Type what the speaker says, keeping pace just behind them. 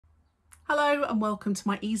Hello and welcome to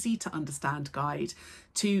my easy to understand guide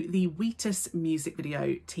to the Wheatus music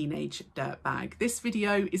video Teenage Dirtbag. This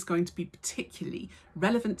video is going to be particularly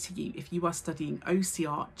relevant to you if you are studying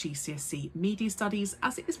OCR GCSE Media Studies,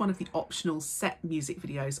 as it is one of the optional set music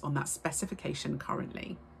videos on that specification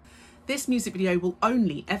currently. This music video will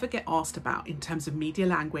only ever get asked about in terms of media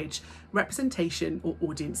language, representation or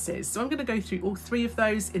audiences. So I'm going to go through all three of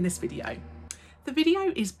those in this video. The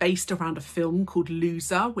video is based around a film called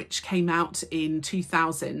Loser, which came out in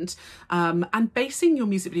 2000, and basing your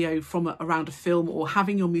music video from around a film, or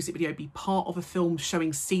having your music video be part of a film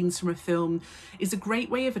showing scenes from a film, is a great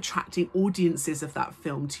way of attracting audiences of that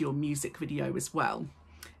film to your music video as well.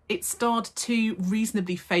 It starred two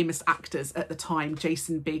reasonably famous actors at the time,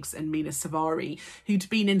 Jason Biggs and Mina Savari, who'd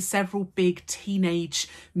been in several big teenage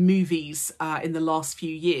movies in the last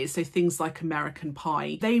few years, so things like American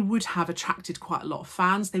Pie. They would have attracted quite a lot of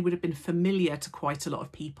fans, they would have been familiar to quite a lot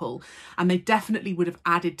of people, and they definitely would have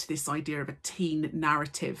added to this idea of a teen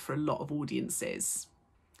narrative for a lot of audiences.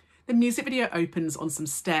 The music video opens on some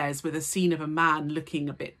stairs with a scene of a man looking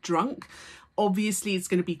a bit drunk. Obviously, it's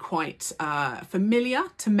going to be quite familiar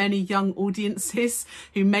to many young audiences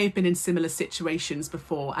who may have been in similar situations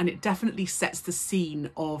before, and it definitely sets the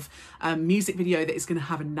scene of a music video that is going to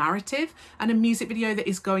have a narrative and a music video that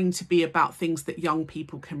is going to be about things that young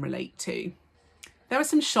people can relate to. There are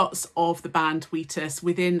some shots of the band Wheatus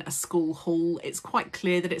within a school hall. It's quite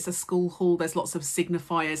clear that it's a school hall. There's lots of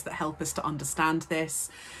signifiers that help us to understand this.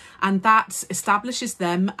 And that establishes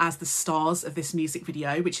them as the stars of this music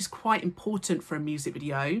video, which is quite important for a music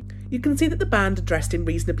video. You can see that the band are dressed in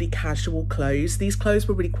reasonably casual clothes. These clothes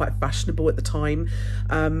were really quite fashionable at the time.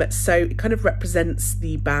 So it kind of represents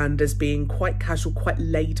the band as being quite casual, quite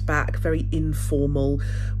laid back, very informal,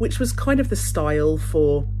 which was kind of the style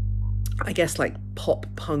for, I guess, like pop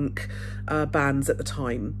punk bands at the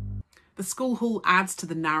time. The school hall adds to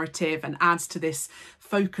the narrative and adds to this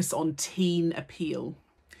focus on teen appeal.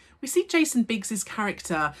 We see Jason Biggs's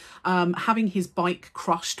character having his bike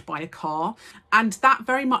crushed by a car, and that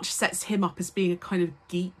very much sets him up as being a kind of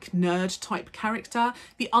geek nerd type character,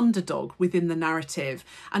 the underdog within the narrative,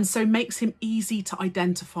 and so makes him easy to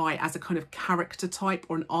identify as a kind of character type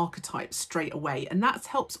or an archetype straight away, and that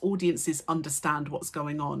helps audiences understand what's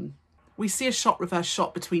going on. We see a reverse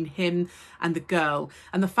shot between him and the girl,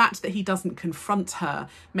 and the fact that he doesn't confront her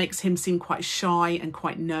makes him seem quite shy and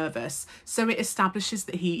quite nervous, so it establishes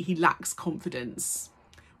that he lacks confidence.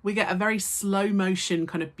 We get a very slow motion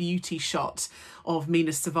kind of beauty shot of Mina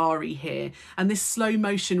Savari here, and this slow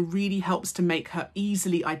motion really helps to make her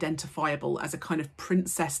easily identifiable as a kind of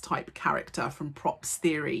princess type character from props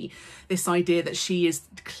theory. This idea that she is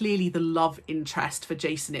clearly the love interest for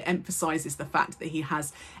Jason. It emphasises the fact that he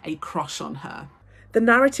has a crush on her. The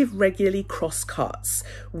narrative regularly cross-cuts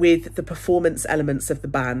with the performance elements of the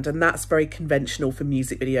band, and that's very conventional for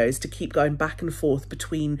music videos, to keep going back and forth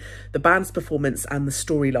between the band's performance and the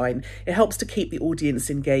storyline. It helps to keep the audience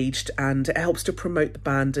engaged, and it helps to promote the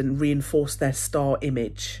band and reinforce their star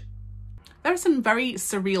image. There are some very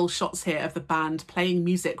surreal shots here of the band playing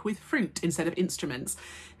music with fruit instead of instruments.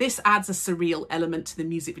 This adds a surreal element to the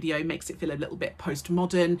music video, makes it feel a little bit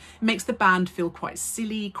postmodern, makes the band feel quite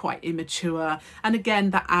silly, quite immature, and again,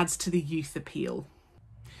 that adds to the youth appeal.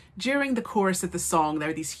 During the chorus of the song, there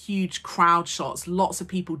are these huge crowd shots, lots of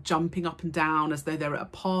people jumping up and down as though they're at a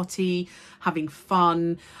party, having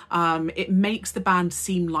fun. It makes the band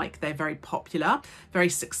seem like they're very popular, very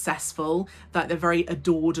successful, that they're very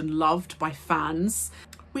adored and loved by fans.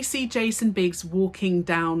 We see Jason Biggs walking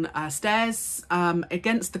down stairs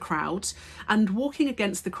against the crowd, and walking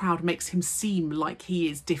against the crowd makes him seem like he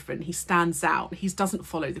is different. He stands out. He doesn't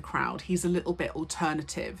follow the crowd. He's a little bit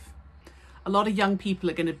alternative. A lot of young people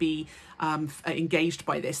are going to be engaged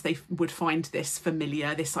by this. They would find this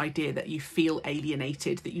familiar, this idea that you feel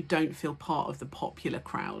alienated, that you don't feel part of the popular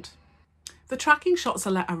crowd. The tracking shots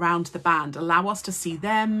around the band allow us to see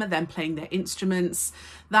them playing their instruments.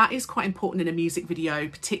 That is quite important in a music video,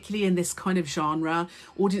 particularly in this kind of genre.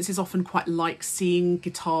 Audiences often quite like seeing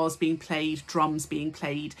guitars being played, drums being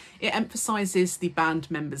played. It emphasises the band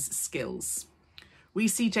members' skills. We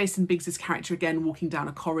see Jason Biggs's character again walking down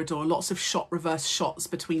a corridor, lots of reverse shots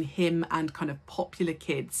between him and kind of popular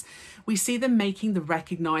kids. We see them making the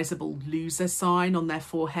recognisable loser sign on their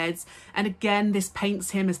foreheads. And again, this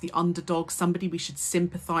paints him as the underdog, somebody we should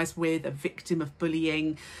sympathise with, a victim of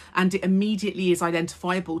bullying. And it immediately is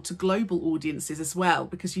identifiable to global audiences as well,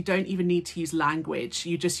 because you don't even need to use language.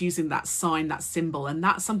 You're just using that sign, that symbol. And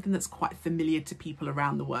that's something that's quite familiar to people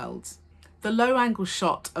around the world. The low angle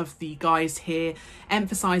shot of the guys here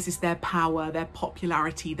emphasises their power, their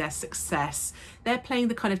popularity, their success. They're playing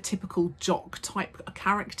the kind of typical jock type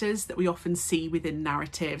characters that we often see within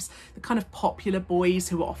narratives, the kind of popular boys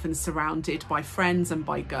who are often surrounded by friends and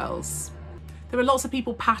by girls. There are lots of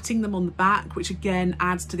people patting them on the back, which again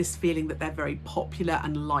adds to this feeling that they're very popular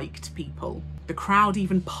and liked people. The crowd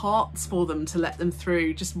even parts for them to let them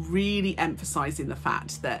through, just really emphasising the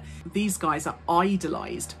fact that these guys are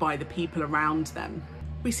idolised by the people around them.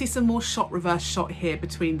 We see some more reverse shot here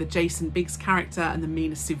between the Jason Biggs character and the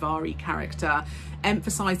Mina Suvari character,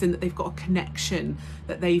 emphasising that they've got a connection,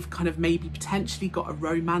 that they've kind of maybe potentially got a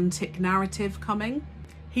romantic narrative coming.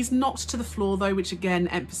 He's knocked to the floor though, which again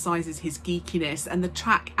emphasises his geekiness, and the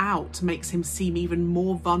track Out makes him seem even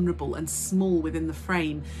more vulnerable and small within the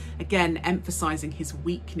frame, again emphasising his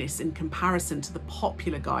weakness in comparison to the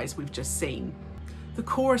popular guys we've just seen. The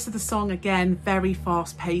chorus of the song, again, very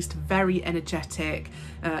fast paced, very energetic,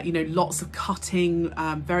 lots of cutting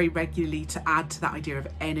very regularly to add to that idea of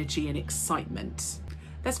energy and excitement.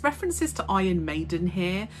 There's references to Iron Maiden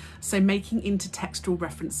here, so making intertextual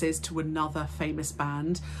references to another famous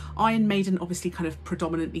band. Iron Maiden obviously kind of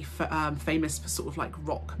predominantly famous for sort of like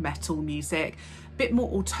rock metal music, a bit more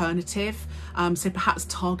alternative, so perhaps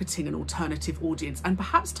targeting an alternative audience and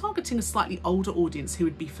perhaps targeting a slightly older audience who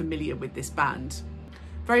would be familiar with this band.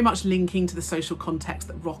 Very much linking to the social context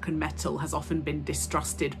that rock and metal has often been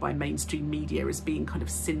distrusted by mainstream media as being kind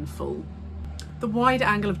of sinful. The wide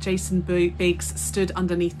angle of Jason Biggs stood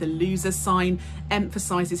underneath the loser sign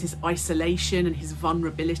emphasises his isolation and his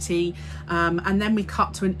vulnerability, and then we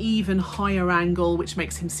cut to an even higher angle which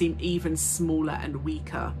makes him seem even smaller and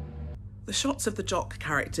weaker. The shots of the jock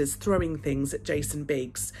characters throwing things at Jason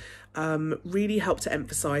Biggs really help to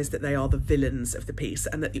emphasise that they are the villains of the piece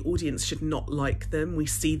and that the audience should not like them. We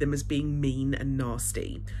see them as being mean and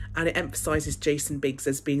nasty, and it emphasises Jason Biggs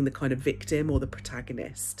as being the kind of victim or the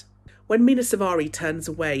protagonist. When Mina Suvari turns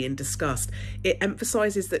away in disgust, it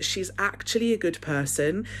emphasises that she's actually a good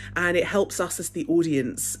person, and it helps us as the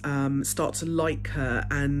audience start to like her,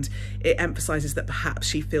 and it emphasises that perhaps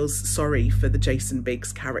she feels sorry for the Jason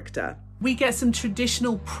Biggs character. We get some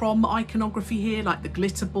traditional prom iconography here, like the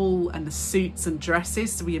glitter ball and the suits and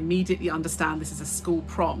dresses, so we immediately understand this is a school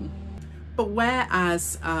prom. But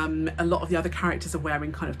whereas a lot of the other characters are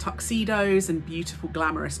wearing kind of tuxedos and beautiful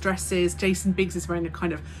glamorous dresses, Jason Biggs is wearing a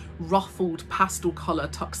kind of ruffled pastel colour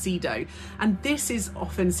tuxedo, and this is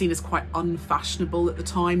often seen as quite unfashionable at the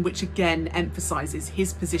time, which again emphasises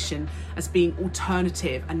his position as being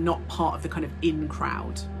alternative and not part of the kind of in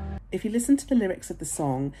crowd. If you listen to the lyrics of the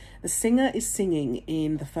song, the singer is singing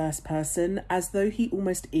in the first person as though he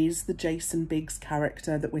almost is the Jason Biggs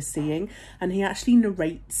character that we're seeing, and he actually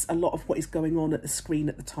narrates a lot of what is going on at the screen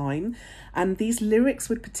at the time. And these lyrics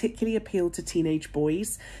would particularly appeal to teenage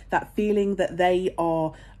boys, that feeling that they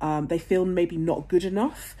feel maybe not good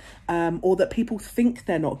enough, or that people think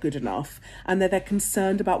they're not good enough, and that they're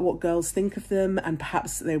concerned about what girls think of them, and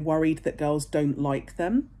perhaps they're worried that girls don't like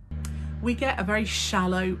them. We get a very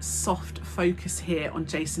shallow, soft focus here on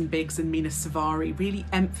Jason Biggs and Mina Suvari, really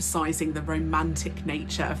emphasising the romantic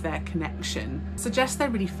nature of their connection. Suggests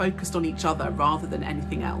they're really focused on each other rather than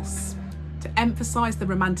anything else. To emphasise the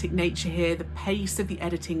romantic nature here, the pace of the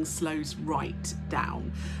editing slows right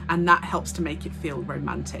down, and that helps to make it feel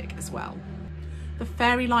romantic as well. The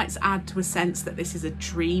fairy lights add to a sense that this is a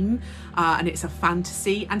dream and it's a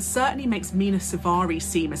fantasy, and certainly makes Mina Suvari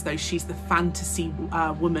seem as though she's the fantasy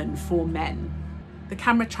woman for men. The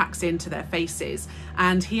camera tracks into their faces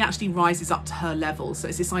and he actually rises up to her level. So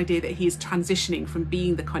it's this idea that he is transitioning from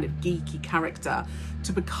being the kind of geeky character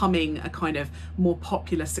to becoming a kind of more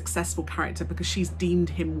popular, successful character because she's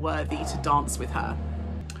deemed him worthy to dance with her.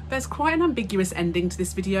 There's quite an ambiguous ending to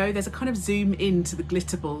this video. There's a kind of zoom in to the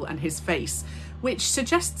glitter ball and his face, which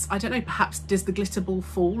suggests, I don't know, perhaps does the glitter ball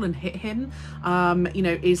fall and hit him?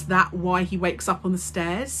 Is that why he wakes up on the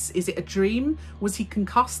stairs? Is it a dream? Was he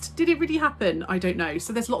concussed? Did it really happen? I don't know.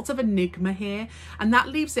 So there's lots of enigma here, and that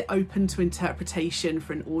leaves it open to interpretation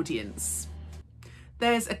for an audience.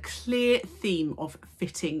 There's a clear theme of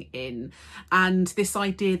fitting in, and this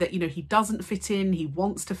idea that, he doesn't fit in, he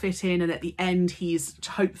wants to fit in, and at the end he's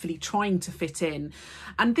hopefully trying to fit in.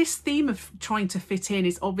 And this theme of trying to fit in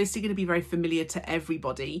is obviously going to be very familiar to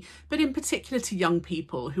everybody, but in particular to young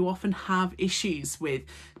people who often have issues with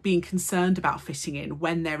being concerned about fitting in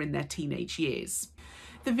when they're in their teenage years.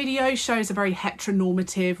 The video shows a very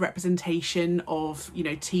heteronormative representation of,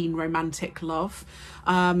 teen romantic love.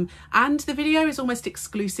 And the video is almost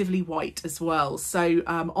exclusively white as well. So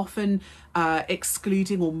often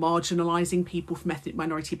excluding or marginalising people from ethnic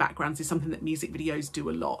minority backgrounds is something that music videos do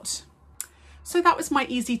a lot. So that was my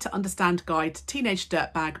easy to understand guide to Teenage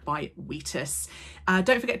Dirtbag by Wheatus.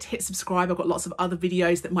 Don't forget to hit subscribe. I've got lots of other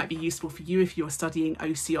videos that might be useful for you if you're studying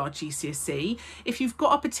OCR GCSE. If you've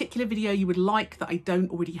got a particular video you would like that I don't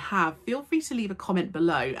already have, feel free to leave a comment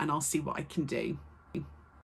below and I'll see what I can do.